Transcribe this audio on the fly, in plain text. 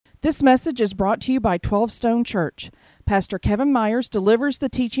This message is brought to you by 12 Stone Church. Pastor Kevin Myers delivers the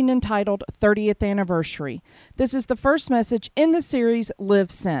teaching entitled 30th Anniversary. This is the first message in the series,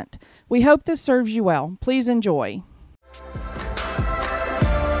 Live Sent. We hope this serves you well. Please enjoy.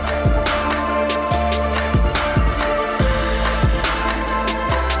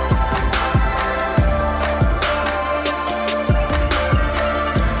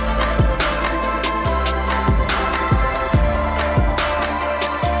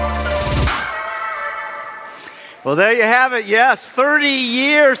 Well, there you have it. Yes, 30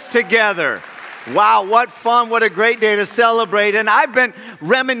 years together. Wow, what fun. What a great day to celebrate. And I've been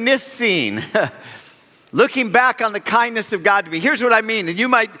reminiscing, looking back on the kindness of God to me. Here's what I mean. And you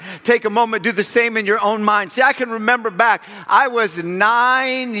might take a moment, do the same in your own mind. See, I can remember back. I was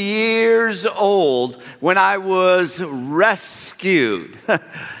 9 years old when I was rescued.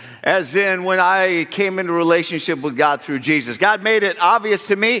 As in when I came into a relationship with God through Jesus. God made it obvious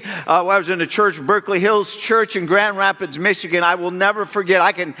to me when I was in the church, Berkeley Hills Church in Grand Rapids, Michigan. I will never forget.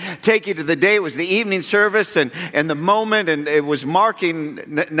 I can take you to the day. It was the evening service and the moment, and it was marking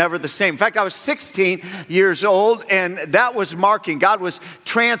never the same. In fact, I was 16 years old, and that was marking. God was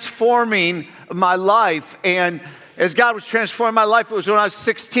transforming my life, and as God was transforming my life, it was when I was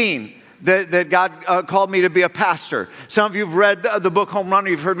 16. That God called me to be a pastor. Some of you have read the book Home Run.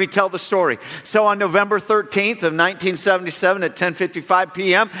 You've heard me tell the story. So on November 13th of 1977 at 10:55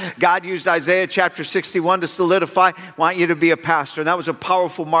 p.m., God used Isaiah chapter 61 to solidify, want you to be a pastor. And that was a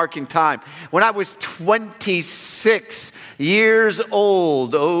powerful marking time. When I was 26 years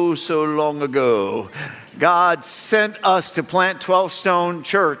old, oh, so long ago, God sent us to plant 12 Stone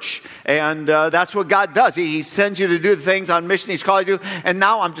Church, and that's what God does. He sends you to do the things on mission He's called you to do, and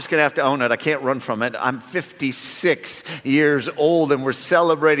now I'm just going to have to own it. I can't run from it. I'm 56 years old, and we're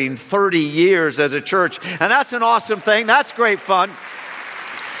celebrating 30 years as a church, and that's an awesome thing. That's great fun.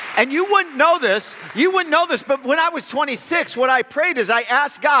 And you wouldn't know this, but when I was 26, what I prayed is I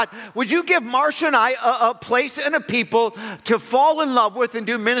asked God, would you give Marsha and I a place and a people to fall in love with and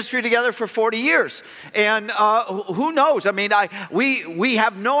do ministry together for 40 years? And who knows? I mean, we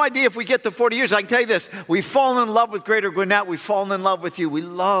have no idea if we get the 40 years. I can tell you this, we've fallen in love with Greater Gwinnett. We've fallen in love with you. We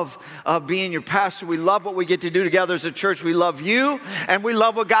love being your pastor. We love what we get to do together as a church. We love you, and we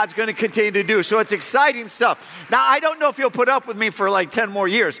love what God's going to continue to do. So it's exciting stuff. Now, I don't know if you'll put up with me for like 10 more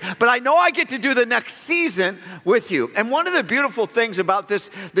years. But I know I get to do the next season with you. And one of the beautiful things about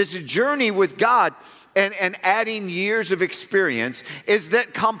this journey with God and adding years of experience is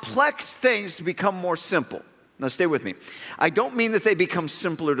that complex things become more simple. Now stay with me. I don't mean that they become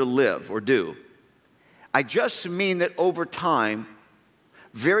simpler to live or do. I just mean that over time,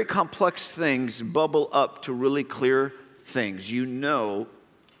 very complex things bubble up to really clear things. You know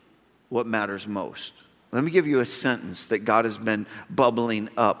what matters most. Let me give you a sentence that God has been bubbling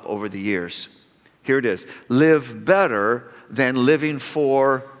up over the years. Here it is. Live better than living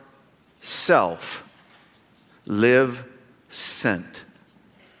for self. Live sent.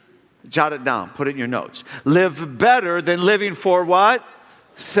 Jot it down. Put it in your notes. Live better than living for what?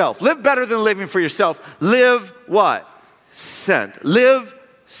 Self. Live better than living for yourself. Live what? Sent. Live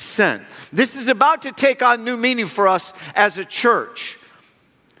sent. This is about to take on new meaning for us as a church.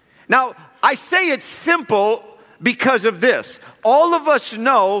 Now, I say it's simple because of this. All of us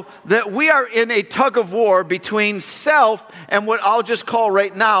know that we are in a tug of war between self and what I'll just call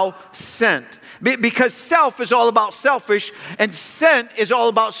right now sent. Because self is all about selfish and sent is all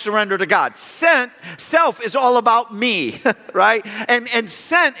about surrender to God. Self is all about me, right? And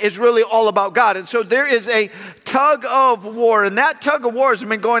sent is really all about God. And so there is a tug of war, and that tug of war has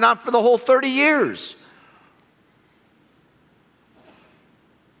been going on for the whole 30 years.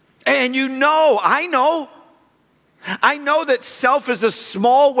 And I know that self is a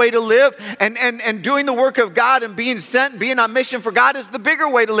small way to live, and doing the work of God and being sent and being on mission for God is the bigger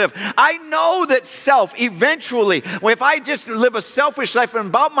way to live. I know that self eventually, if I just live a selfish life and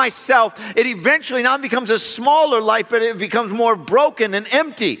about myself, it eventually now becomes a smaller life, but it becomes more broken and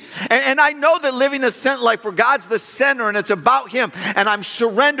empty. And I know that living a sent life where God's the center and it's about Him and I'm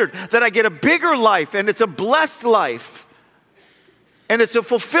surrendered, that I get a bigger life and it's a blessed life. And it's a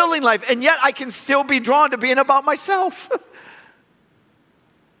fulfilling life, and yet I can still be drawn to being about myself.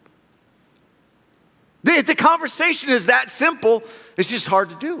 The conversation is that simple. It's just hard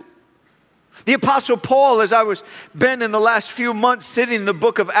to do. The Apostle Paul, as I was been in the last few months sitting in the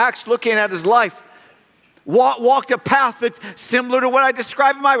book of Acts looking at his life, walked a path that's similar to what I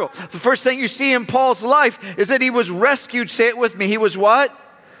described in my Bible. The first thing you see in Paul's life is that he was rescued. Say it with me. He was what?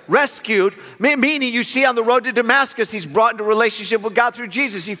 rescued, meaning you see on the road to Damascus, he's brought into relationship with God through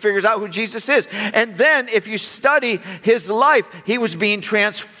Jesus. He figures out who Jesus is. And then if you study his life, he was being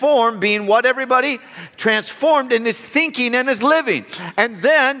transformed, being what, everybody? Transformed in his thinking and his living. And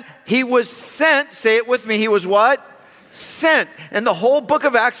then he was sent, say it with me, he was what? Sent. And the whole book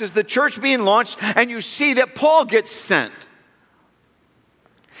of Acts is the church being launched, and you see that Paul gets sent.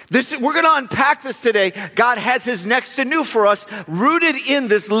 We're going to unpack this today. God has his next and new for us, rooted in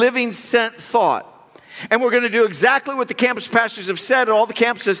this living sent thought. And we're going to do exactly what the campus pastors have said at all the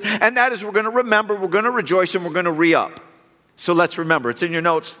campuses, and that is we're going to remember, we're going to rejoice, and we're going to re-up. So let's remember. It's in your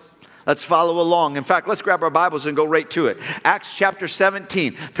notes. Let's follow along. In fact, let's grab our Bibles and go right to it. Acts chapter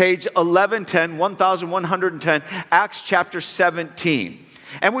 17, page 1110, 1110, Acts chapter 17.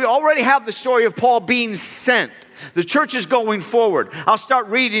 And we already have the story of Paul being sent. The church is going forward. I'll start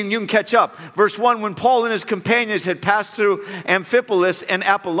reading, you can catch up. Verse 1, when Paul and his companions had passed through Amphipolis and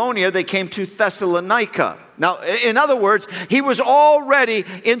Apollonia, they came to Thessalonica. Now, in other words, he was already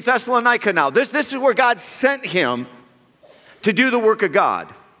in Thessalonica now. This is where God sent him to do the work of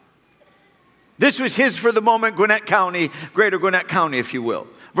God. This was his, for the moment, Gwinnett County, greater Gwinnett County, if you will.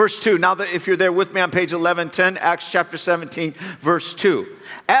 Verse 2, now that if you're there with me on page 1110, Acts chapter 17, verse 2.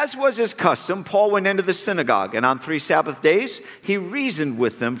 As was his custom, Paul went into the synagogue, and on 3 Sabbath days, he reasoned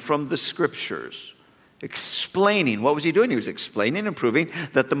with them from the scriptures, explaining. What was he doing? He was explaining and proving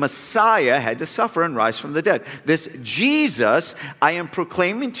that the Messiah had to suffer and rise from the dead. This Jesus I am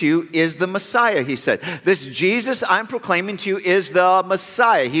proclaiming to you is the Messiah, he said. This Jesus I'm proclaiming to you is the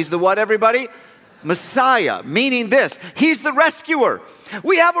Messiah. He's the what, everybody? Messiah, meaning this. He's the rescuer.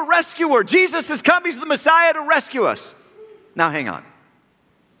 We have a rescuer. Jesus has come. He's the Messiah to rescue us. Now, hang on.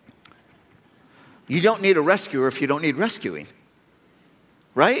 You don't need a rescuer if you don't need rescuing,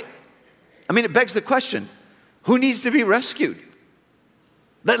 right? I mean, it begs the question, who needs to be rescued?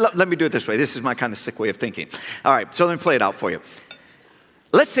 Let me do it this way. This is my kind of sick way of thinking. All right, so let me play it out for you.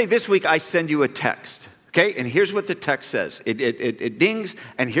 Let's say this week I send you a text, okay? And here's what the text says. It dings,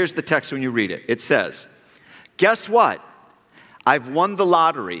 and here's the text when you read it. It says, guess what? I've won the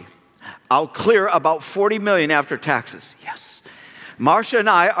lottery. I'll clear about $40 million after taxes. Yes. Marcia and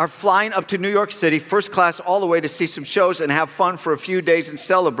I are flying up to New York City, first class all the way to see some shows and have fun for a few days and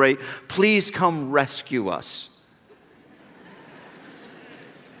celebrate. Please come rescue us.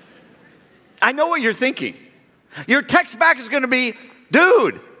 I know what you're thinking. Your text back is going to be,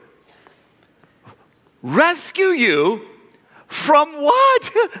 dude, rescue you from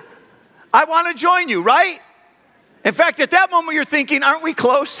what? I want to join you, right? In fact, at that moment, you're thinking, aren't we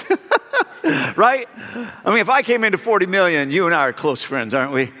close? Right? I mean, if I came into 40 million, you and I are close friends,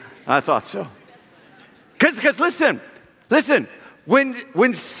 aren't we? I thought so. Because listen,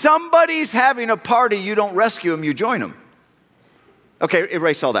 when somebody's having a party, you don't rescue them, you join them. Okay,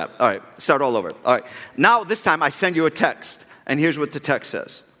 erase all that. All right, start all over. All right, now this time I send you a text, and here's what the text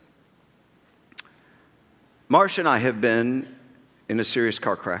says. Marcia and I have been in a serious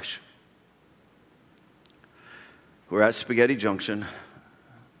car crash. We're at Spaghetti Junction.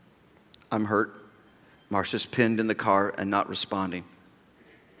 I'm hurt. Marcia's pinned in the car and not responding.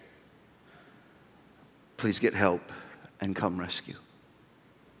 Please get help and come rescue.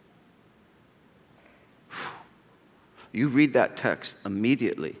 You read that text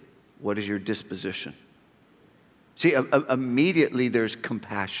immediately. What is your disposition? See, immediately there's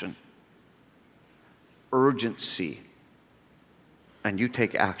compassion, urgency, and you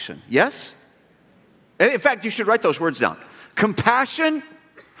take action. Yes? In fact, you should write those words down. Compassion,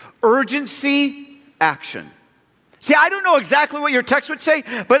 urgency, action. See, I don't know exactly what your text would say,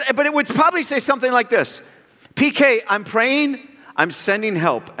 but it would probably say something like this. PK, I'm praying, I'm sending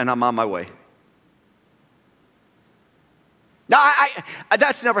help, and I'm on my way. Now,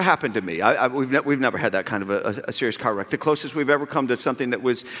 that's never happened to me. We've never had that kind of a serious car wreck. The closest we've ever come to something that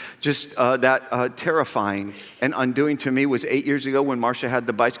was just that terrifying and undoing to me was 8 years ago when Marcia had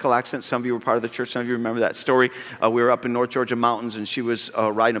the bicycle accident. Some of you were part of the church. Some of you remember that story. We were up in North Georgia mountains, and she was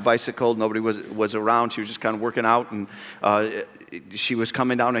riding a bicycle. Nobody was around. She was just kind of working out, and she was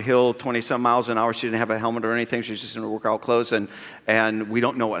coming down a hill 20-some miles an hour. She didn't have a helmet or anything. She was just in her workout clothes, and we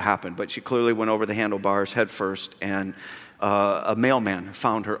don't know what happened. But she clearly went over the handlebars head first, and a mailman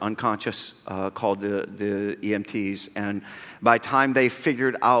found her unconscious, called the EMTs, and by the time they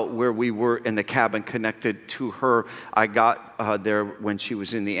figured out where we were in the cabin connected to her, I got there when she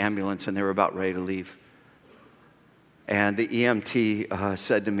was in the ambulance and they were about ready to leave. And the EMT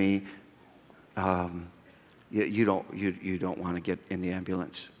said to me, you don't want to get in the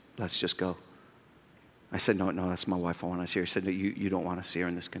ambulance. Let's just go. I said, no, that's my wife. I want to see her. He said, no, you don't want to see her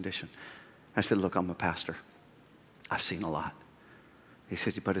in this condition. I said, look, I'm a pastor. I've seen a lot. He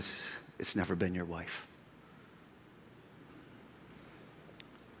said, but it's never been your wife.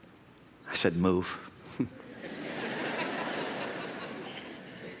 I said, move.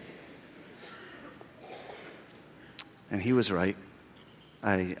 And he was right.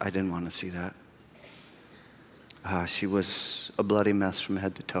 I didn't want to see that. She was a bloody mess from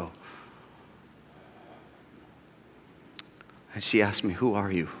head to toe. And she asked me, who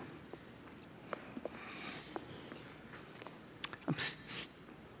are you?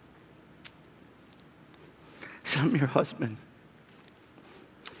 I'm your husband.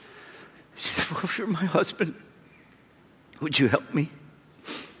 She said, well, if you're my husband, would you help me?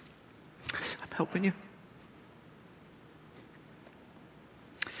 I said, I'm helping you.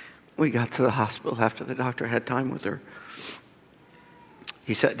 We got to the hospital after the doctor had time with her.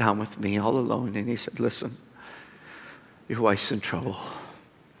 He sat down with me all alone and he said, listen, your wife's in trouble.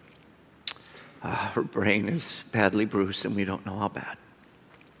 Her brain is badly bruised and we don't know how bad.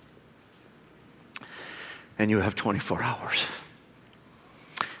 And you have 24 hours.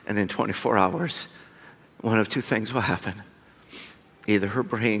 And in 24 hours, one of two things will happen. Either her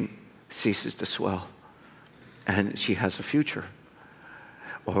brain ceases to swell and she has a future,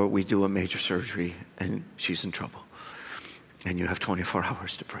 or we do a major surgery and she's in trouble. And you have 24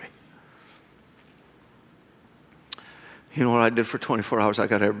 hours to pray. You know what I did for 24 hours? I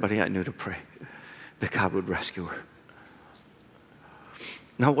got everybody I knew to pray that God would rescue her.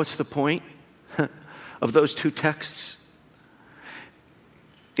 Now, what's the point of those two texts?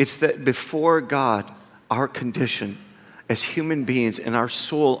 It's that before God, our condition as human beings and our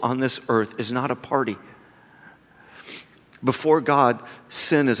soul on this earth is not a party. Before God,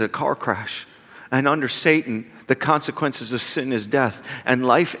 sin is a car crash. And under Satan, the consequences of sin is death. And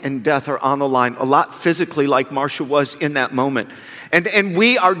life and death are on the line, a lot physically like Marsha was in that moment. And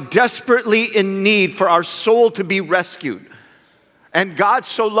we are desperately in need for our soul to be rescued. And God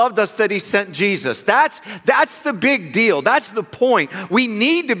so loved us that he sent Jesus. That's the big deal. That's the point. We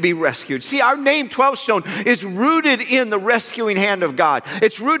need to be rescued. See, our name 12 Stone is rooted in the rescuing hand of God.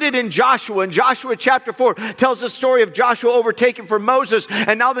 It's rooted in Joshua. And Joshua chapter 4 tells the story of Joshua overtaken for Moses.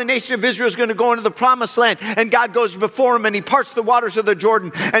 And now the nation of Israel is going to go into the promised land. And God goes before him and he parts the waters of the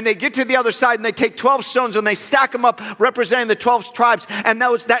Jordan. And they get to the other side and they take 12 stones and they stack them up representing the 12 tribes. And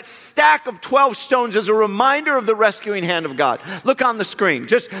that stack of 12 stones is a reminder of the rescuing hand of God. Look on the screen.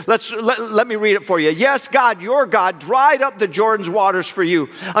 Just let me read it for you. Yes, God, your God, dried up the Jordan's waters for you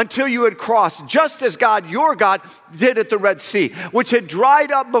until you had crossed, just as God, your God, did at the Red Sea, which had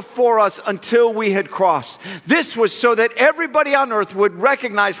dried up before us until we had crossed. This was so that everybody on earth would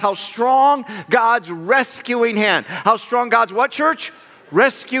recognize how strong God's rescuing hand, how strong God's what, church?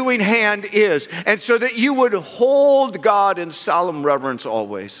 Rescuing hand is. And so that you would hold God in solemn reverence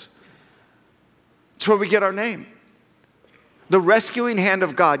always. That's where we get our name. The rescuing hand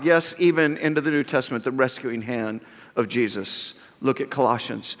of God, yes, even into the New Testament, the rescuing hand of Jesus. Look at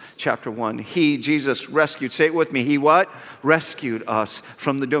Colossians chapter 1. He, Jesus, rescued, say it with me, he what? Rescued us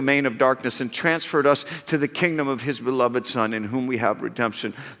from the domain of darkness and transferred us to the kingdom of his beloved Son, in whom we have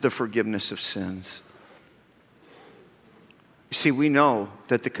redemption, the forgiveness of sins. You see, we know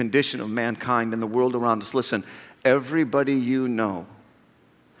that the condition of mankind and the world around us, listen, everybody you know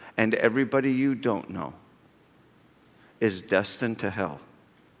and everybody you don't know is destined to hell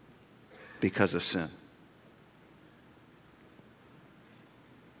because of sin.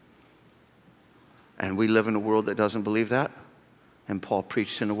 And we live in a world that doesn't believe that. And Paul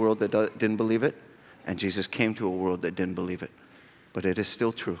preached in a world that didn't believe it. And Jesus came to a world that didn't believe it. But it is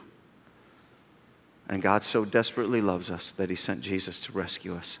still true. And God so desperately loves us that he sent Jesus to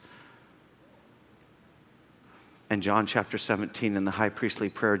rescue us. In John chapter 17, in the high priestly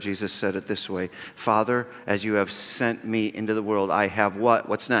prayer, Jesus said it this way, Father, as you have sent me into the world, I have what?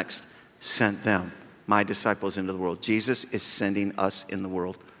 What's next? Sent them, my disciples, into the world. Jesus is sending us in the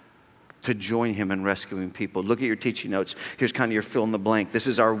world to join him in rescuing people. Look at your teaching notes. Here's kind of your fill in the blank. This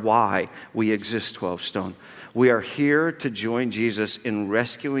is our why we exist, 12 Stone. We are here to join Jesus in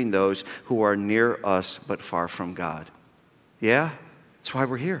rescuing those who are near us but far from God. Yeah? That's why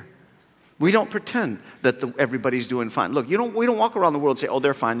we're here. We don't pretend that everybody's doing fine. Look, we don't walk around the world and say, oh,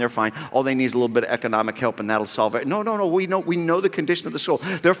 they're fine. All they need is a little bit of economic help and that'll solve it. No. We know the condition of the soul.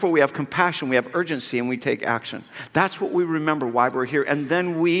 Therefore, we have compassion, we have urgency, and we take action. That's what we remember why we're here. And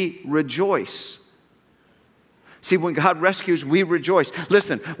then we rejoice. See, when God rescues, we rejoice.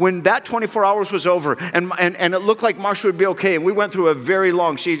 Listen, when that 24 hours was over and it looked like Marsha would be okay, and we went through a very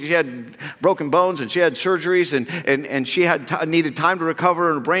long, she had broken bones and she had surgeries and she had needed time to recover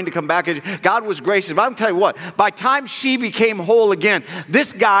and her brain to come back. God was gracious. But I'm telling you what, by the time she became whole again,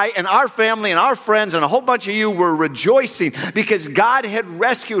 this guy and our family and our friends and a whole bunch of you were rejoicing because God had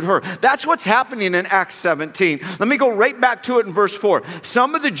rescued her. That's what's happening in Acts 17. Let me go right back to it in verse 4.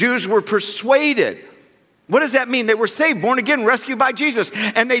 Some of the Jews were persuaded. What does that mean? They were saved, born again, rescued by Jesus.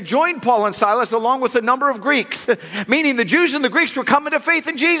 And they joined Paul and Silas along with a number of Greeks, meaning the Jews and the Greeks were coming to faith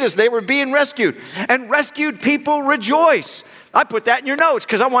in Jesus. They were being rescued. And rescued people rejoice. I put that in your notes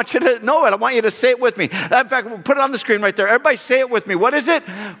because I want you to know it. I want you to say it with me. In fact, we'll put it on the screen right there. Everybody say it with me. What is it?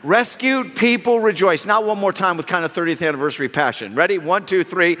 Rescued people rejoice. Now one more time with kind of 30th anniversary passion. Ready? 1, 2,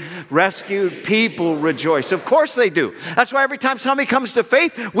 3. Rescued people rejoice. Of course they do. That's why every time somebody comes to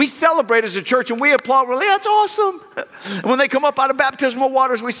faith, we celebrate as a church and we applaud. We're like, that's awesome. And when they come up out of baptismal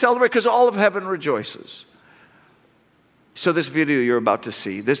waters, we celebrate because all of heaven rejoices. So this video you're about to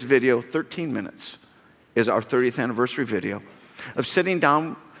see, this video, 13 minutes, is our 30th anniversary video of sitting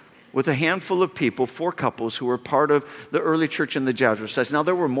down with a handful of people, 4 couples who were part of the early church in the Jazzercise. Now,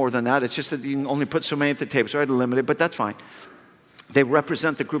 there were more than that. It's just that you can only put so many at the table, so I had to limit it, but that's fine. They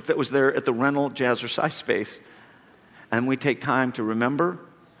represent the group that was there at the rental Jazzercise space. And we take time to remember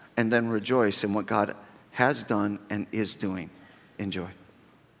and then rejoice in what God has done and is doing. Enjoy.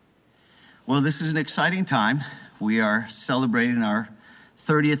 Well, this is an exciting time. We are celebrating our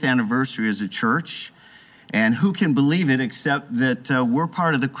 30th anniversary as a church. And who can believe it except that we're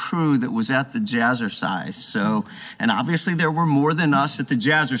part of the crew that was at the Jazzercise. So, and obviously there were more than us at the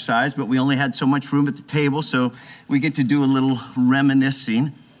Jazzercise, but we only had so much room at the table, so we get to do a little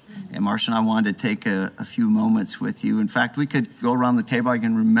reminiscing. And Marsha and I wanted to take a few moments with you. In fact, we could go around the table. I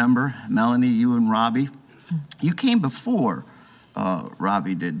can remember, Melanie, you and Robbie. You came before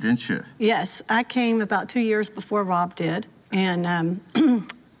Robbie did, didn't you? Yes, I came about 2 years before Rob did. And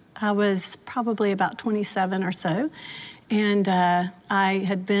I was probably about 27 or so, and I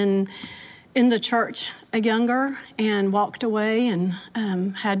had been in the church younger and walked away and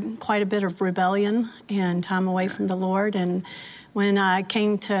had quite a bit of rebellion and time away from the Lord. And when I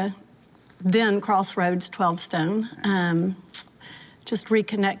came to then Crossroads 12 Stone, just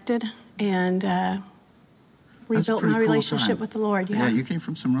reconnected and rebuilt my relationship with the Lord. Yeah, you came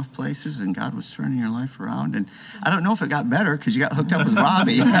from some rough places, and God was turning your life around. And I don't know if it got better because you got hooked up with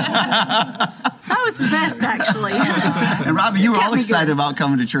Robbie. That was the best, actually. And Robbie, you were all excited about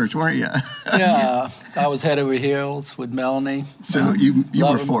coming to church, weren't you? Yeah, I was head over heels with Melanie. So you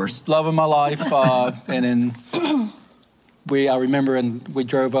were forced. Loving my life, and then I remember, and we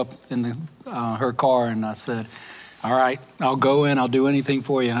drove up in her car, and I said, all right, I'll go in. I'll do anything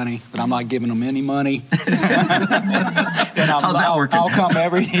for you, honey, but I'm not giving them any money. And How's that working? I'll come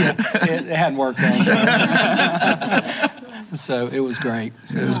it hadn't worked out. So it was great.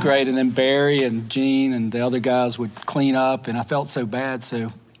 It was great. And then Barry and Gene and the other guys would clean up, and I felt so bad.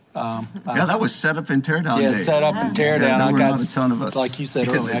 So that was set up and tear down days. Yeah, set up and tear down. There I were got, not a ton of us. like you said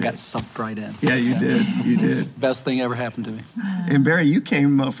earlier, I got sucked right in. Yeah, you did. You did. Best thing ever happened to me. And Barry, you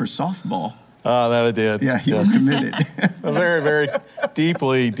came for softball. That I did. Yeah, you were committed. Very, very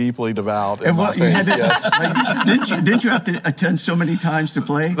deeply devout. And what you had to, yes. Didn't you have to attend so many times to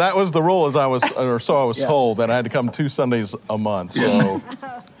play? That was the rule, so I was told that I had to come 2 Sundays a month. So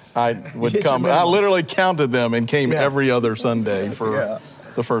I would come. I literally counted them and came every other Sunday for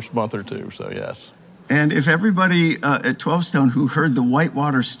the first month or 2. So yes. And if everybody at 12 Stone who heard the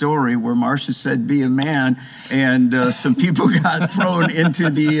Whitewater story where Marsha said, be a man, and some people got thrown into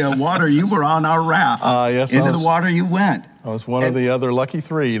the water, you were on our raft. Yes, into the water you went. I was one of the other lucky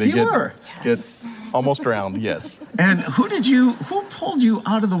 3 to get almost drowned, yes. And who pulled you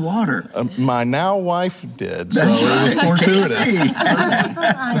out of the water? My now wife did, so it was fortuitous.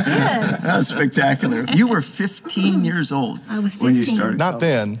 I did. That was spectacular. You were 15 years old I was 15. when you started. Not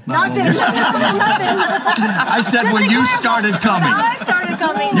then. Not then. Not then. I said when you started coming. I started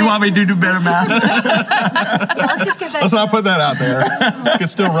coming. You want me to do better math? Yeah, let's just get that. Let's not put that out there. You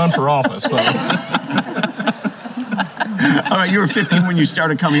could still run for office. So. All right, you were 15 when you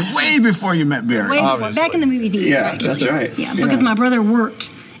started coming, way before you met Barry. Way before, back in the movie theater. Yeah, actually. that's right. Yeah, because my brother worked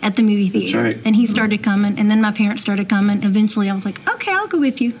at the movie theater, right. and he started coming, and then my parents started coming. Eventually, I was like, okay, I'll go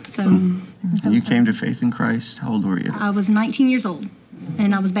with you. So, And you came to faith in Christ. How old were you? I was 19 years old,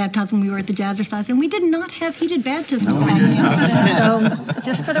 and I was baptized when we were at the Jazzercise, and we did not have heated baptisms back then. So,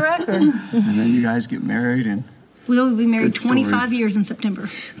 just for the record. And then you guys get married, and We'll be married Good 25 stories. years in September.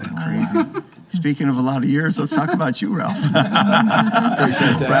 Isn't that crazy? Speaking of a lot of years, let's talk about you, Ralph.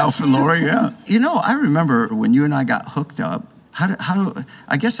 Ralph and Lori, yeah. You know, I remember when you and I got hooked up,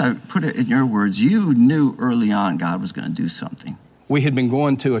 I guess I put it in your words, you knew early on God was going to do something. We had been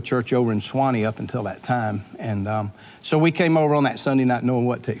going to a church over in Swanee up until that time. And so we came over on that Sunday not knowing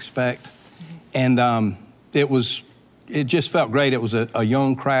what to expect. And it just felt great. It was a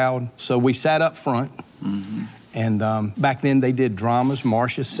young crowd. So we sat up front. Mm-hmm. And back then they did dramas.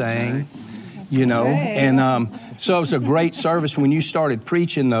 Marcia sang, you know. And so it was a great service. When you started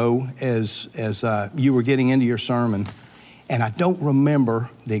preaching, though, as you were getting into your sermon, and I don't remember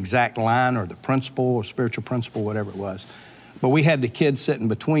the exact line or the principle or spiritual principle, whatever it was, but we had the kids sitting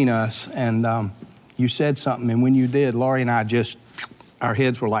between us, and you said something, and when you did, Laurie and I our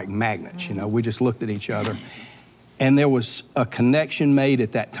heads were like magnets, you know. We just looked at each other, and there was a connection made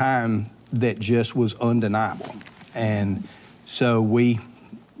at that time that just was undeniable. And so we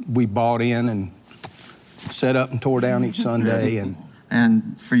bought in and set up and tore down each Sunday.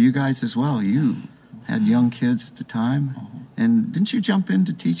 And for you guys as well, you had young kids at the time. And didn't you jump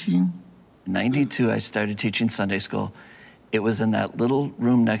into teaching? In 92, I started teaching Sunday school. It was in that little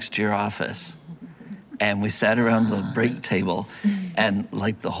room next to your office. And we sat around the break table, and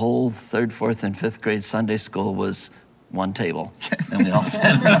like the whole 3rd, 4th, and 5th grade Sunday school was one table. And we all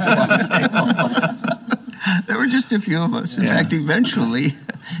sat around one table. There were just a few of us. In fact, eventually,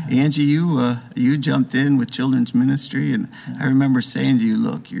 Angie, you jumped in with children's ministry, and I remember saying to you,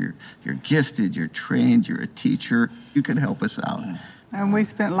 look, you're gifted, you're trained, you're a teacher, you can help us out. And we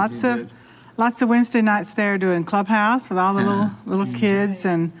spent lots of Wednesday nights there doing Clubhouse with all the little kids,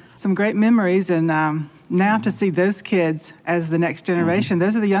 and some great memories. And now to see those kids as the next generation,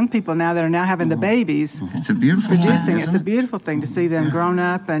 those are the young people now that are now having the babies. It's a beautiful producing. thing. It's a beautiful thing to see them grown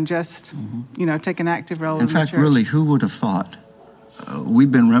up and just, take an active role in the church. In fact, really, who would have thought?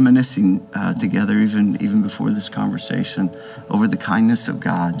 We've been reminiscing together even before this conversation over the kindness of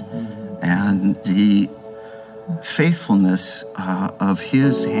God and the faithfulness of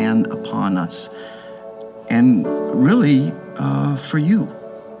His hand upon us, and really for you.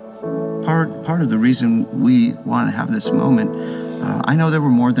 Part of the reason we want to have this moment, I know there were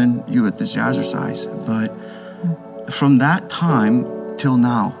more than you at the Jazzercise, but from that time till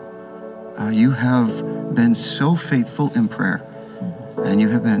now, you have been so faithful in prayer, and you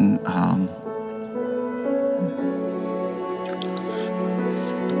have been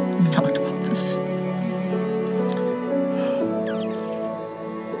we talked about this.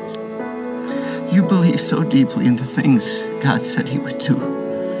 You believe so deeply in the things God said He would do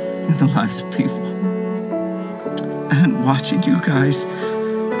in the lives of people. And watching you guys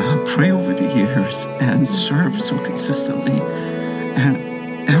pray over the years and serve so consistently, and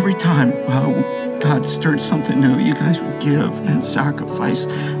every time God stirred something new, you guys would give and sacrifice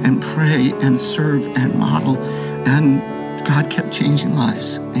and pray and serve and model, and God kept changing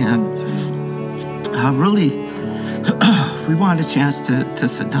lives. And really, we wanted a chance to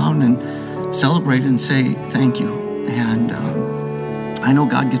sit down and celebrate and say thank you. And I know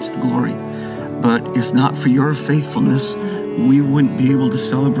God gets the glory, but if not for your faithfulness, we wouldn't be able to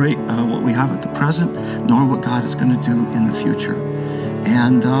celebrate what we have at the present, nor what God is going to do in the future.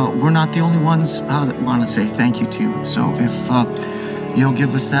 And we're not the only ones that want to say thank you to you. So if you'll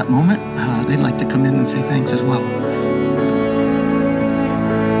give us that moment, they'd like to come in and say thanks as well.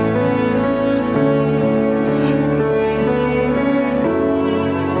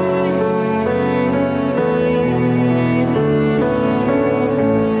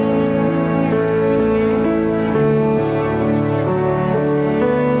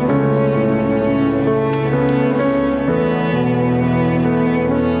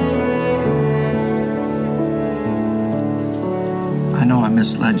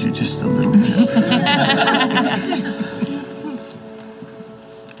 Misled you just a little bit.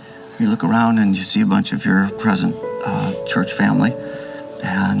 You look around and you see a bunch of your present church family,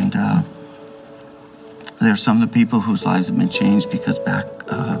 and there are some of the people whose lives have been changed because back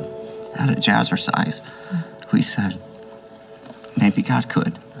at a Jazzercise, we said, maybe God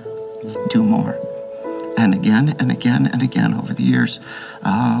could do more. And again and again and again over the years,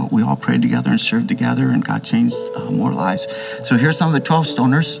 we all prayed together and served together, and God changed more lives. So here's some of the 12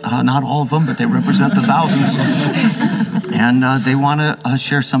 stoners, not all of them, but they represent the thousands. And they want to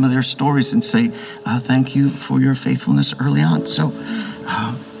share some of their stories and say thank you for your faithfulness early on. So,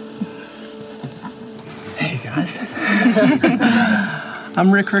 hey guys.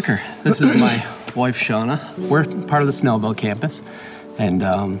 I'm Rick Ricker. This is my wife, Shauna. We're part of the Snellville campus. And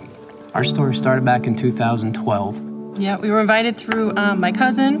our story started back in 2012. Yeah, we were invited through my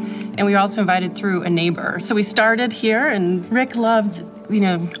cousin, and we were also invited through a neighbor. So we started here, and Rick loved,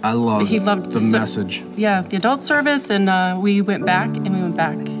 I loved he loved the message. Yeah, the adult service, and we went back,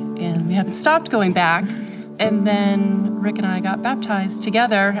 and we haven't stopped going back. And then Rick and I got baptized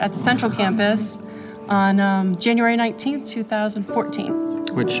together at the Central Campus on January 19th, 2014.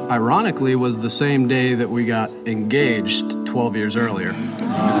 Which ironically was the same day that we got engaged 12 years earlier.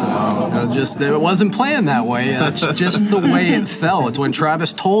 It wasn't planned that way. It's just the way it fell. It's when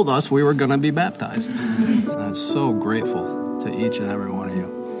Travis told us we were going to be baptized. And I'm so grateful to each and every one of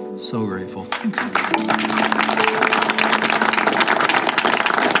you. So grateful.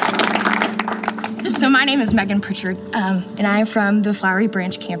 So my name is Megan Pritchard, and I'm from the Flowery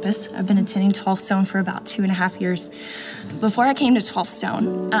Branch campus. I've been attending 12 Stone for about 2.5 years. Before I came to 12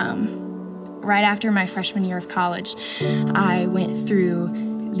 Stone, right after my freshman year of college, I went through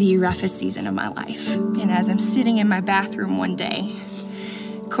the roughest season of my life. And as I'm sitting in my bathroom one day,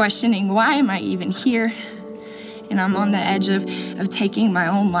 questioning why am I even here, and I'm on the edge of taking my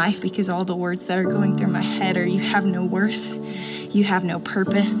own life because all the words that are going through my head are, you have no worth, you have no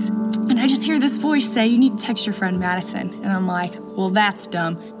purpose. And I just hear this voice say, you need to text your friend Madison. And I'm like, well, that's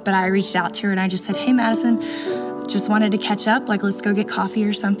dumb. But I reached out to her and I just said, hey, Madison, just wanted to catch up, let's go get coffee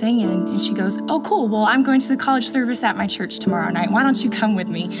or something. And she goes, oh, cool, well, I'm going to the college service at my church tomorrow night. Why don't you come with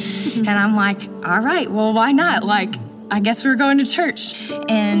me? And I'm like, all right, well, why not? I guess we're going to church.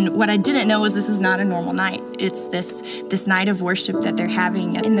 And what I didn't know was this is not a normal night. It's this night of worship that they're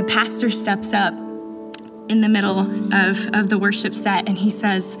having. And the pastor steps up in the middle of the worship set and he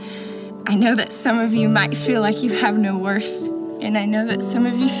says, I know that some of you might feel like you have no worth, and I know that some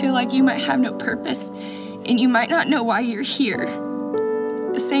of you feel like you might have no purpose, and you might not know why you're here.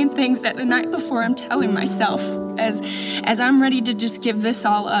 The same things that the night before I'm telling myself as I'm ready to just give this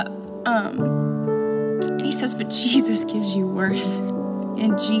all up. And he says, but Jesus gives you worth,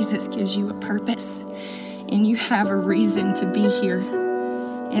 and Jesus gives you a purpose, and you have a reason to be here.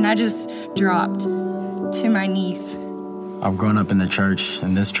 And I just dropped to my knees. I've grown up in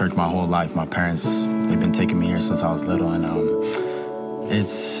this church my whole life. My parents, they've been taking me here since I was little, and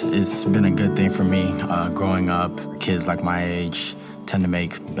it's been a good thing for me. Growing up, kids like my age tend to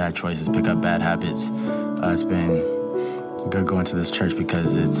make bad choices, pick up bad habits. It's been good going to this church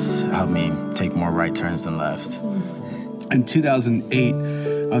because it's helped me take more right turns than left. In 2008,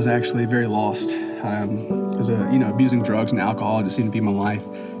 I was actually very lost. I was abusing drugs and alcohol. It just seemed to be my life.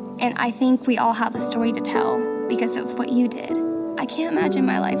 And I think we all have a story to tell because of what you did. I can't imagine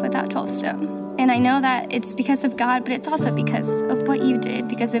my life without 12 Stone. And I know that it's because of God, but it's also because of what you did,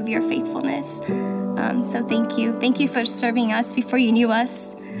 because of your faithfulness. So thank you. Thank you for serving us before you knew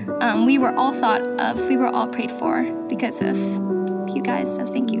us. We were all thought of, we were all prayed for because of you guys, so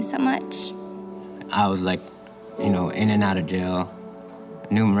thank you so much. I was in and out of jail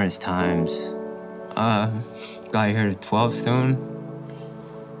numerous times. Got here to 12 Stone,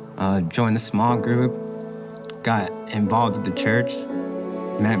 joined the small group, got involved with the church,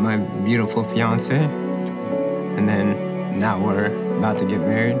 met my beautiful fiance, and then now we're about to get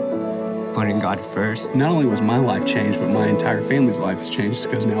married, putting God first. Not only was my life changed, but my entire family's life has changed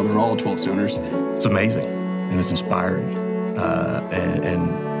because now they're all 12 Stoners. It's amazing and it's inspiring,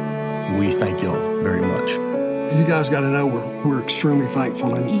 and we thank y'all very much. You guys got to know we're extremely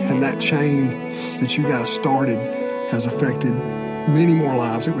thankful, and that chain that you guys started has affected many more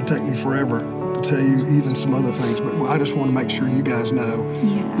lives. It would take me forever to tell you even some other things, but I just want to make sure you guys know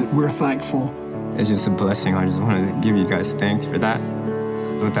that we're thankful. It's just a blessing. I just wanted to give you guys thanks for that.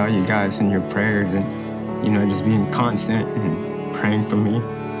 Without you guys and your prayers and, just being constant and praying for me,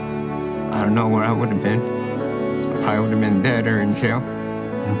 I don't know where I would have been. I probably would have been dead or in jail.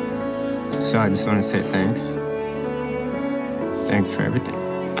 So I just want to say thanks. Thanks for everything.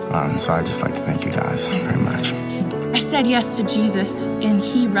 So I'd just like to thank you guys very much. I said yes to Jesus, and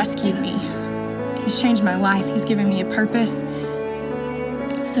he rescued me. He's changed my life. He's given me a purpose.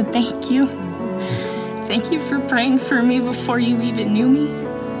 So thank you. Thank you for praying for me before you even knew me.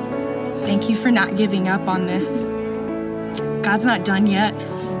 Thank you for not giving up on this. God's not done yet,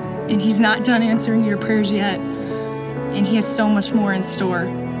 and he's not done answering your prayers yet, and he has so much more in store.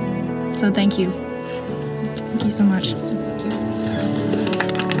 So thank you. Thank you so much.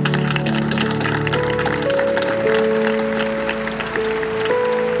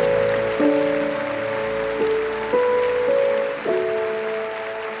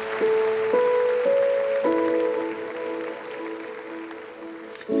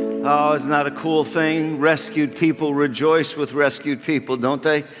 Oh, isn't that a cool thing? Rescued people rejoice with rescued people, don't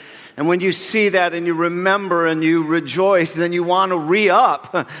they? And when you see that and you remember and you rejoice, then you want to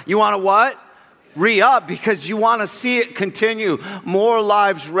re-up. You want to what? Re-up because you want to see it continue. More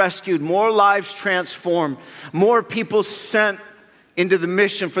lives rescued, more lives transformed, more people sent into the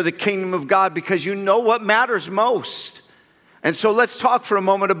mission for the kingdom of God because you know what matters most. And so let's talk for a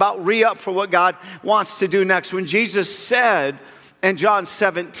moment about re-up for what God wants to do next. When Jesus said in John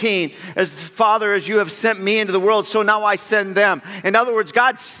 17, as Father, as you have sent me into the world, so now I send them. In other words,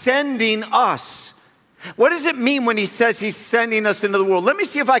 God's sending us. What does it mean when he says he's sending us into the world? Let me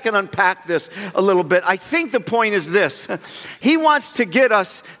see if I can unpack this a little bit. I think the point is this. He wants to get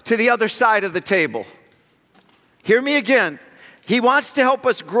us to the other side of the table. Hear me again. He wants to help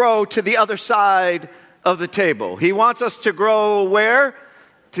us grow to the other side of the table. He wants us to grow where?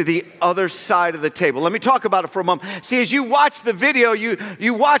 To the other side of the table. Let me talk about it for a moment. See, as you watch the video,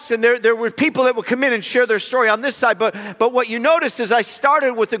 you watched, and there were people that would come in and share their story on this side. But what you notice is I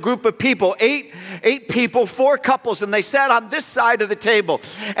started with a group of people, eight people, 4 couples, and they sat on this side of the table.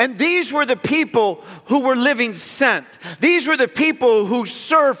 And these were the people who were living sent. These were the people who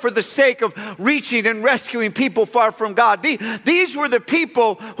served for the sake of reaching and rescuing people far from God. These were the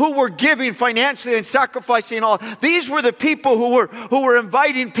people who were giving financially and sacrificing all. These were the people who were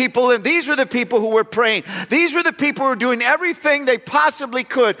inviting people, and these were the people who were praying. These were the people who were doing everything they possibly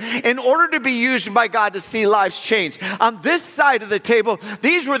could in order to be used by God to see lives change. On this side of the table,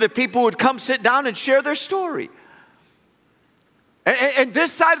 these were the people who would come sit down and share their story. And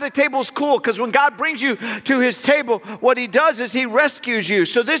this side of the table is cool because when God brings you to his table, what he does is he rescues you.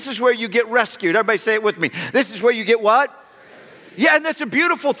 So this is where you get rescued. Everybody say it with me. This is where you get what? Yeah, and that's a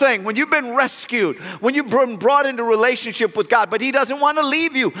beautiful thing when you've been rescued, when you've been brought into relationship with God, but he doesn't want to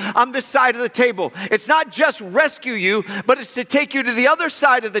leave you on this side of the table. It's not just rescue you, but it's to take you to the other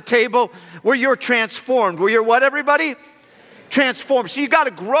side of the table where you're transformed. Where you're what, everybody? Transformed. So you got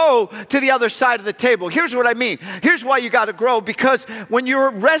to grow to the other side of the table. Here's what I mean. Here's why you got to grow, because when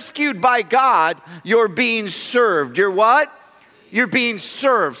you're rescued by God, you're being served. You're what? You're being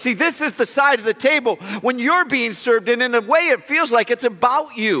served. See, this is the side of the table when you're being served, and in a way it feels like it's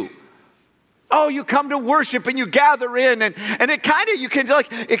about you. Oh, you come to worship and you gather in, and it kind of, you can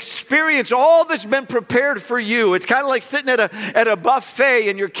like experience all that's been prepared for you. It's kind of like sitting at a buffet,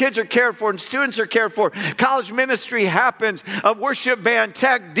 and your kids are cared for and students are cared for. College ministry happens, a worship band,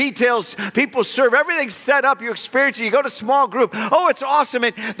 tech, details, people serve, everything's set up, you experience it, you go to small group. Oh, it's awesome.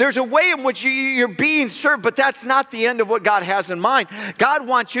 And there's a way in which you're being served, but that's not the end of what God has in mind. God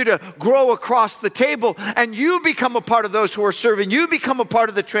wants you to grow across the table, and you become a part of those who are serving. You become a part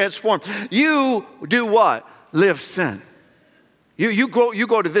of the transformed. You do what? Live sin. You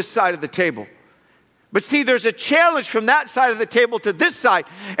go to this side of the table. But see, there's a challenge from that side of the table to this side.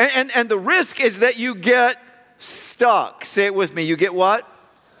 And the risk is that you get stuck. Say it with me. You get what?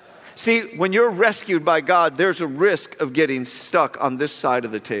 See, when you're rescued by God, there's a risk of getting stuck on this side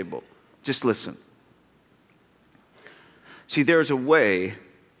of the table. Just listen. See, there's a way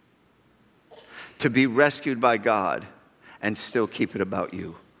to be rescued by God and still keep it about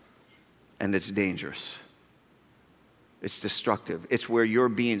you. And it's dangerous. It's destructive. It's where you're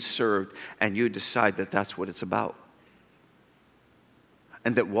being served and you decide that that's what it's about.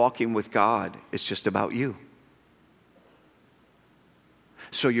 And that walking with God is just about you.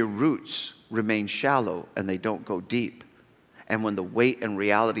 So your roots remain shallow and they don't go deep. And when the weight and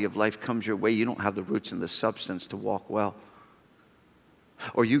reality of life comes your way, you don't have the roots and the substance to walk well.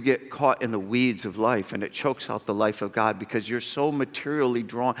 Or you get caught in the weeds of life and it chokes out the life of God because you're so materially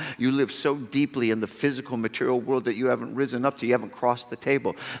drawn. You live so deeply in the physical material world that you haven't risen up to, you haven't crossed the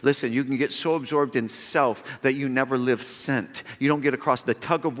table. Listen, you can get so absorbed in self that you never live sent. You don't get across. The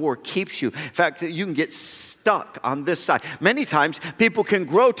tug of war keeps you. In fact, you can get stuck on this side. Many times people can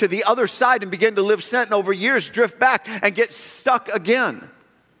grow to the other side and begin to live sent, and over years drift back and get stuck again.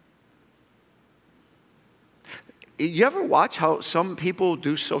 You ever watch how some people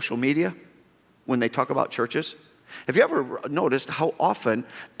do social media when they talk about churches? Have you ever noticed how often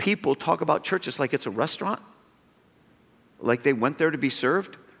people talk about churches like it's a restaurant? Like they went there to be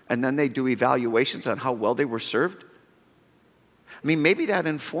served, and then they do evaluations on how well they were served? I mean, maybe that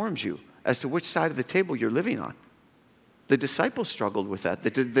informs you as to which side of the table you're living on. The disciples struggled with that.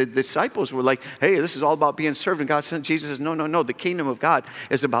 The disciples were like, hey, this is all about being served. And God sent Jesus says, no. The kingdom of God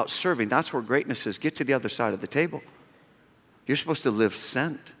is about serving. That's where greatness is. Get to the other side of the table. You're supposed to live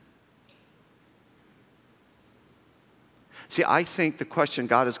sent. See, I think the question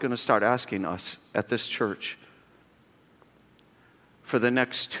God is going to start asking us at this church for the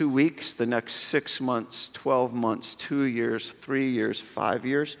next 2 weeks, the next 6 months, 12 months, 2 years, 3 years, 5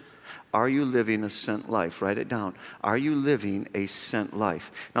 years, are you living a sent life? Write it down. Are you living a sent life?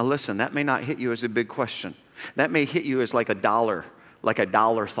 Now listen, that may not hit you as a big question. That may hit you as like $1 like a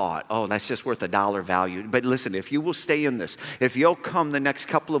dollar thought. Oh, that's just worth $1 value. But listen, if you will stay in this, if you'll come the next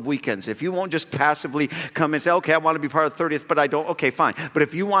couple of weekends, if you won't just passively come and say, okay, I want to be part of the 30th, but I don't, okay, fine. But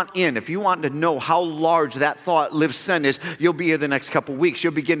if you want in, if you want to know how large that thought Live Sent is, you'll be here the next couple of weeks.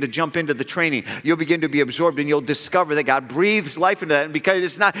 You'll begin to jump into the training. You'll begin to be absorbed, and you'll discover that God breathes life into that. And because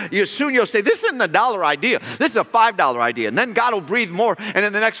it's not, soon you'll say, this isn't a $1 idea. This is a $5 idea. And then God will breathe more. And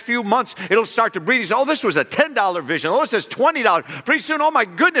in the next few months, it'll start to breathe. You say, oh, this was a $10 vision. Oh, this is $20. Pretty soon, oh my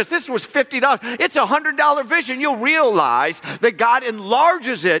goodness, this was $50. It's a $100 vision. You'll realize that God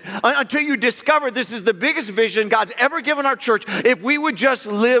enlarges it until you discover this is the biggest vision God's ever given our church. If we would just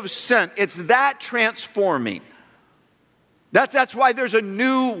live sent, it's that transforming. That's why there's a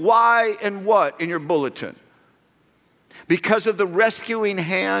new why and what in your bulletin. Because of the rescuing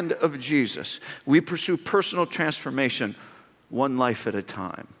hand of Jesus, we pursue personal transformation one life at a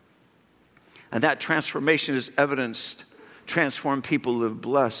time. And that transformation is evidenced. Transform people live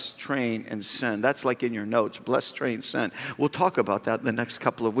blessed, train, and send. That's like in your notes, blessed, train, send. We'll talk about that in the next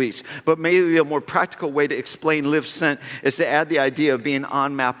couple of weeks. But maybe a more practical way to explain live sent is to add the idea of being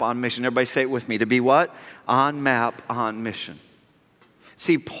on map, on mission. Everybody say it with me. To be what? On map, on mission.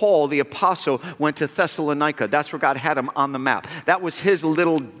 See, Paul, the apostle, went to Thessalonica. That's where God had him on the map. That was his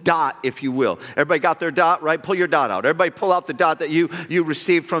little dot, if you will. Everybody got their dot, right? Pull your dot out. Everybody pull out the dot that you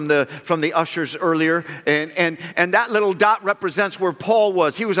received from the ushers earlier. And that little dot represents where Paul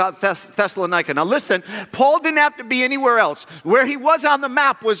was. He was at Thessalonica. Now listen, Paul didn't have to be anywhere else. Where he was on the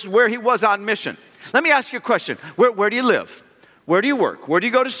map was where he was on mission. Let me ask you a question. Where do you live? Where do you work? Where do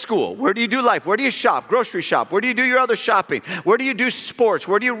you go to school? Where do you do life? Where do you shop? Grocery shop? Where do you do your other shopping? Where do you do sports?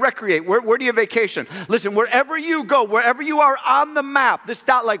 Where do you recreate? Where do you vacation? Listen, wherever you go, wherever you are on the map, this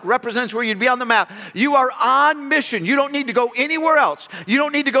dot like represents where you'd be on the map. You are on mission. You don't need to go anywhere else. You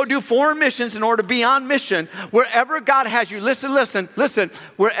don't need to go do foreign missions in order to be on mission. Wherever God has you, listen.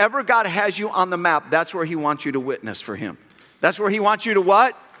 Wherever God has you on the map, that's where he wants you to witness for him. That's where he wants you to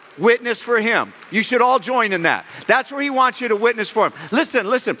what? Witness for him. You should all join in that. That's where he wants you to witness for him.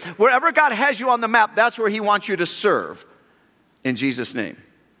 Listen. Wherever God has you on the map, that's where he wants you to serve in Jesus' name.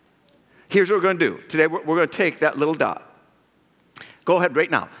 Here's what we're going to do. Today, we're going to take that little dot. Go ahead right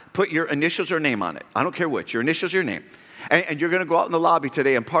now. Put your initials or name on it. I don't care which. Your initials or your name. And you're going to go out in the lobby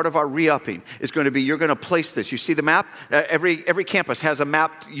today, and part of our re-upping is going to be you're going to place this. You see the map? Every campus has a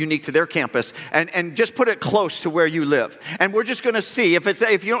map unique to their campus, and just put it close to where you live. And we're just going to see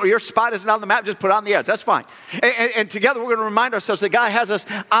if your spot isn't on the map, just put it on the edge. That's fine. And together we're going to remind ourselves that God has us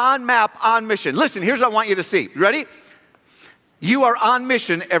on map, on mission. Listen, here's what I want you to see. Ready? You are on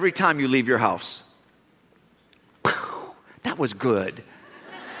mission every time you leave your house. That was good.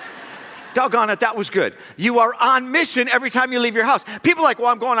 Doggone it, that was good. You are on mission every time you leave your house. People are like, well,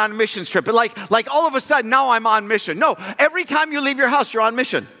 I'm going on a missions trip. But like all of a sudden, now I'm on mission. No, every time you leave your house, you're on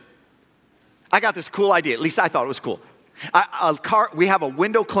mission. I got this cool idea. At least I thought it was cool. We have a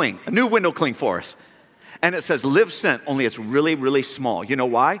window cling, a new window cling for us. And it says Live Sent, only it's really, really small. You know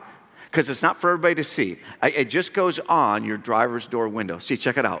why? Because it's not for everybody to see. It just goes on your driver's door window. See,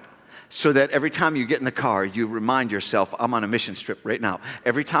 check it out. So that every time you get in the car, you remind yourself, I'm on a missions trip right now.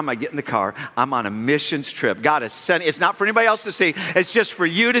 Every time I get in the car, I'm on a missions trip. God has sent, it's not for anybody else to see. It's just for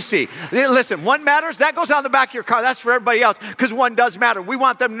you to see. Listen, one matters. That goes on the back of your car. That's for everybody else because one does matter. We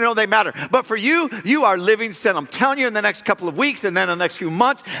want them to know they matter. But for you, you are living sent. I'm telling you in the next couple of weeks and then in the next few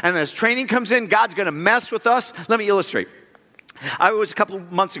months, and as training comes in, God's going to mess with us. Let me illustrate. I was a couple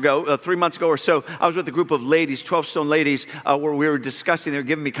of months ago, 3 months ago or so, I was with a group of ladies, 12 Stone ladies, where we were discussing, they were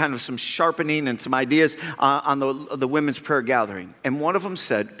giving me kind of some sharpening and some ideas on the women's prayer gathering. And one of them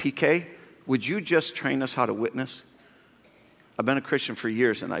said, PK, would you just train us how to witness? I've been a Christian for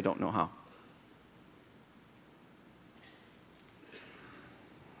years and I don't know how.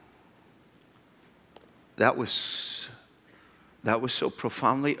 That was so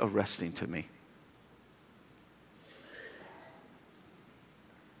profoundly arresting to me.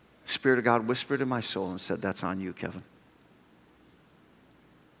 Spirit of God whispered in my soul and said, that's on you, Kevin.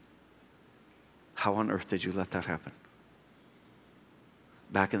 How on earth did you let that happen?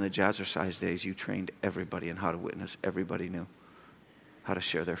 Back in the Jazzercise days, you trained everybody in how to witness. Everybody knew how to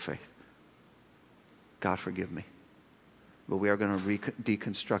share their faith. God forgive me. But we are going to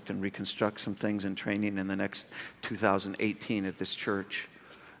deconstruct and reconstruct some things in training in the next 2018 at this church,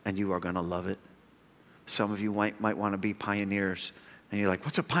 and you are going to love it. Some of you might want to be pioneers. And you're like,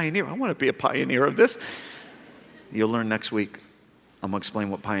 what's a pioneer? I want to be a pioneer of this. You'll learn next week. I'm going to explain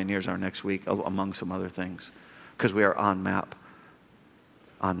what pioneers are next week, among some other things. Because we are on map,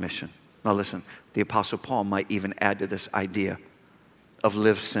 on mission. Now listen, the Apostle Paul might even add to this idea of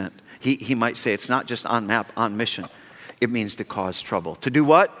Live Sent. He might say it's not just on map, on mission. It means to cause trouble. To do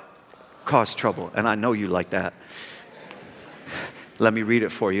what? Cause trouble. And I know you like that. Let me read it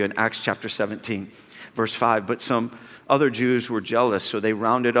for you in Acts chapter 17, verse 5. But some other Jews were jealous, so they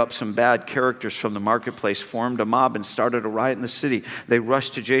rounded up some bad characters from the marketplace, formed a mob, and started a riot in the city. They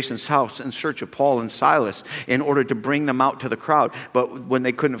rushed to Jason's house in search of Paul and Silas in order to bring them out to the crowd. But when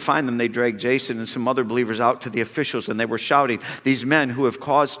they couldn't find them, they dragged Jason and some other believers out to the officials, and they were shouting, "These men who have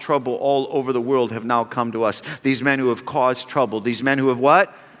caused trouble all over the world have now come to us." These men who have caused trouble. These men who have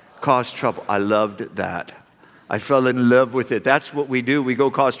what? Caused trouble. I loved that. I fell in love with it. That's what we do. We go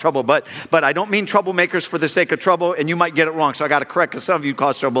cause trouble. But I don't mean troublemakers for the sake of trouble, and you might get it wrong. So I got to correct, because some of you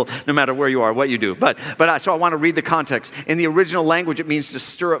cause trouble no matter where you are, what you do. So I want to read the context. In the original language, it means to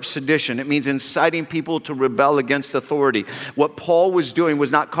stir up sedition. It means inciting people to rebel against authority. What Paul was doing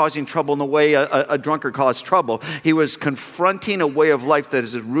was not causing trouble in the way a drunkard caused trouble. He was confronting a way of life that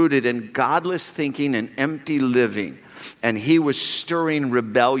is rooted in godless thinking and empty living. And he was stirring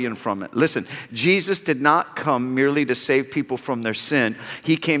rebellion from it. Listen, Jesus did not come merely to save people from their sin.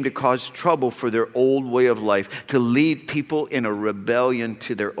 He came to cause trouble for their old way of life, to lead people in a rebellion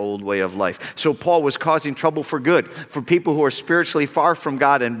to their old way of life. So Paul was causing trouble for good, for people who are spiritually far from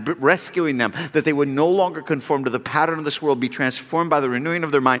God, and rescuing them, that they would no longer conform to the pattern of this world, be transformed by the renewing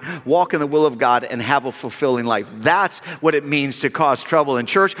of their mind, walk in the will of God, and have a fulfilling life. That's what it means to cause trouble. In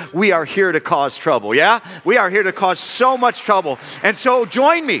church, we are here to cause trouble, yeah? We are here to cause so much trouble. And so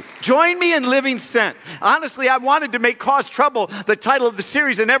join me in living sent. Honestly, I wanted to make Cause Trouble the title of the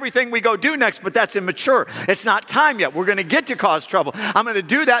series and everything we go do next, but that's immature. It's not time yet. We're going to get to Cause Trouble. I'm going to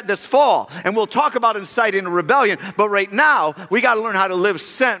do that this fall, and we'll talk about inciting a rebellion. But right now, we got to learn how to live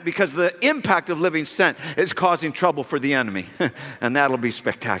sent, because the impact of living sent is causing trouble for the enemy. And that'll be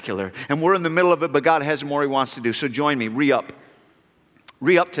spectacular. And we're in the middle of it, but God has more he wants to do. So join me. Re-up.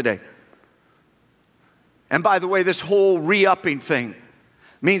 Re-up today. And by the way, this whole re-upping thing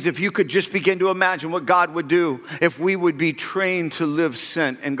means if you could just begin to imagine what God would do if we would be trained to live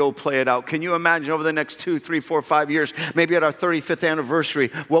sent and go play it out. Can you imagine over the next 2, 3, 4, 5 years, maybe at our 35th anniversary,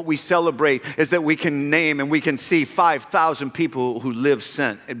 what we celebrate is that we can name and we can see 5,000 people who live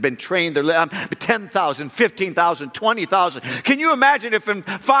sent and been trained. 10,000, 15,000, 20,000. Can you imagine if in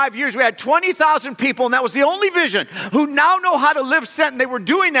 5 years we had 20,000 people, and that was the only vision, who now know how to live sent, and they were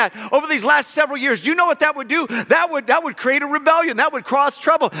doing that over these last several years? Do you know what that would do? That would create a rebellion. That would cause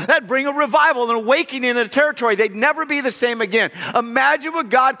trouble. That'd bring a revival and awakening in a territory. They'd never be the same again. Imagine what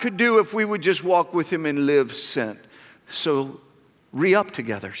God could do if we would just walk with him and live sent. So re-up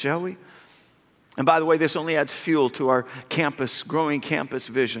together, shall we? And by the way, this only adds fuel to our growing campus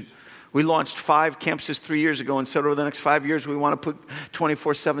vision. We launched 5 campuses 3 years ago and said over the next 5 years we want to put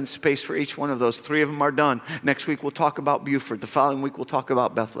 24/7 space for each one of those. 3 of them are done. Next week we'll talk about Buford. The following week we'll talk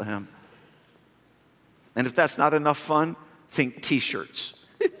about Bethlehem. And if that's not enough fun, think t-shirts.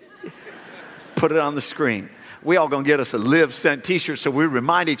 Put it on the screen. We all gonna get us a Live Sent t-shirt so we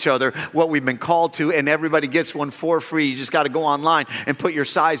remind each other what we've been called to, and everybody gets one for free. You just got to go online and put your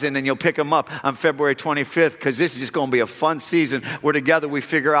size in, and you'll pick them up on February 25th, because this is just gonna be a fun season where together we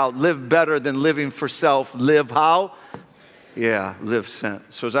figure out live better than living for self. Live how? Yeah, live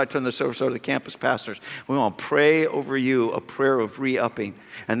sent. So as I turn the service over to the campus pastors, we want to pray over you a prayer of re-upping,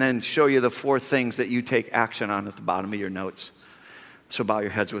 and then show you the 4 things that you take action on at the bottom of your notes. So bow your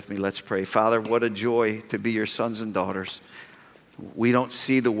heads with me. Let's pray. Father, what a joy to be your sons and daughters. We don't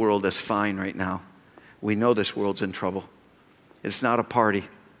see the world as fine right now. We know this world's in trouble. It's not a party.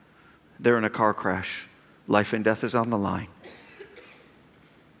 They're in a car crash. Life and death is on the line.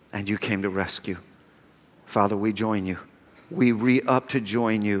 And you came to rescue. Father, we join you. We re-up to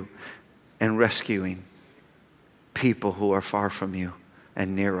join you in rescuing people who are far from you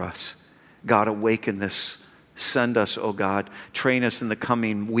and near us. God, awaken this. Send us, oh God. Train us in the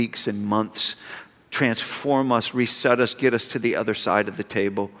coming weeks and months. Transform us, reset us, get us to the other side of the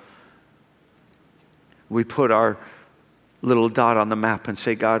table. We put our little dot on the map and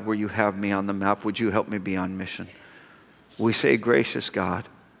say, God, where you have me on the map, would you help me be on mission? We say, gracious God,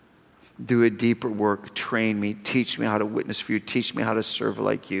 do a deeper work. Train me. Teach me how to witness for you. Teach me how to serve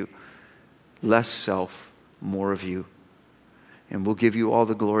like you. Less self, more of you. And we'll give you all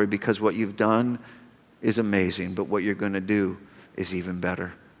the glory, because what you've done is amazing, but what you're going to do is even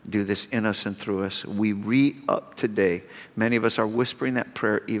better. Do this in us and through us. We re-up today. Many of us are whispering that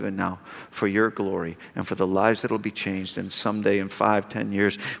prayer even now for your glory and for the lives that will be changed. And someday in 5, 10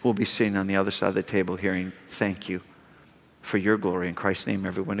 years, we'll be sitting on the other side of the table hearing, thank you for your glory. In Christ's name,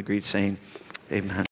 everyone agreed saying, amen.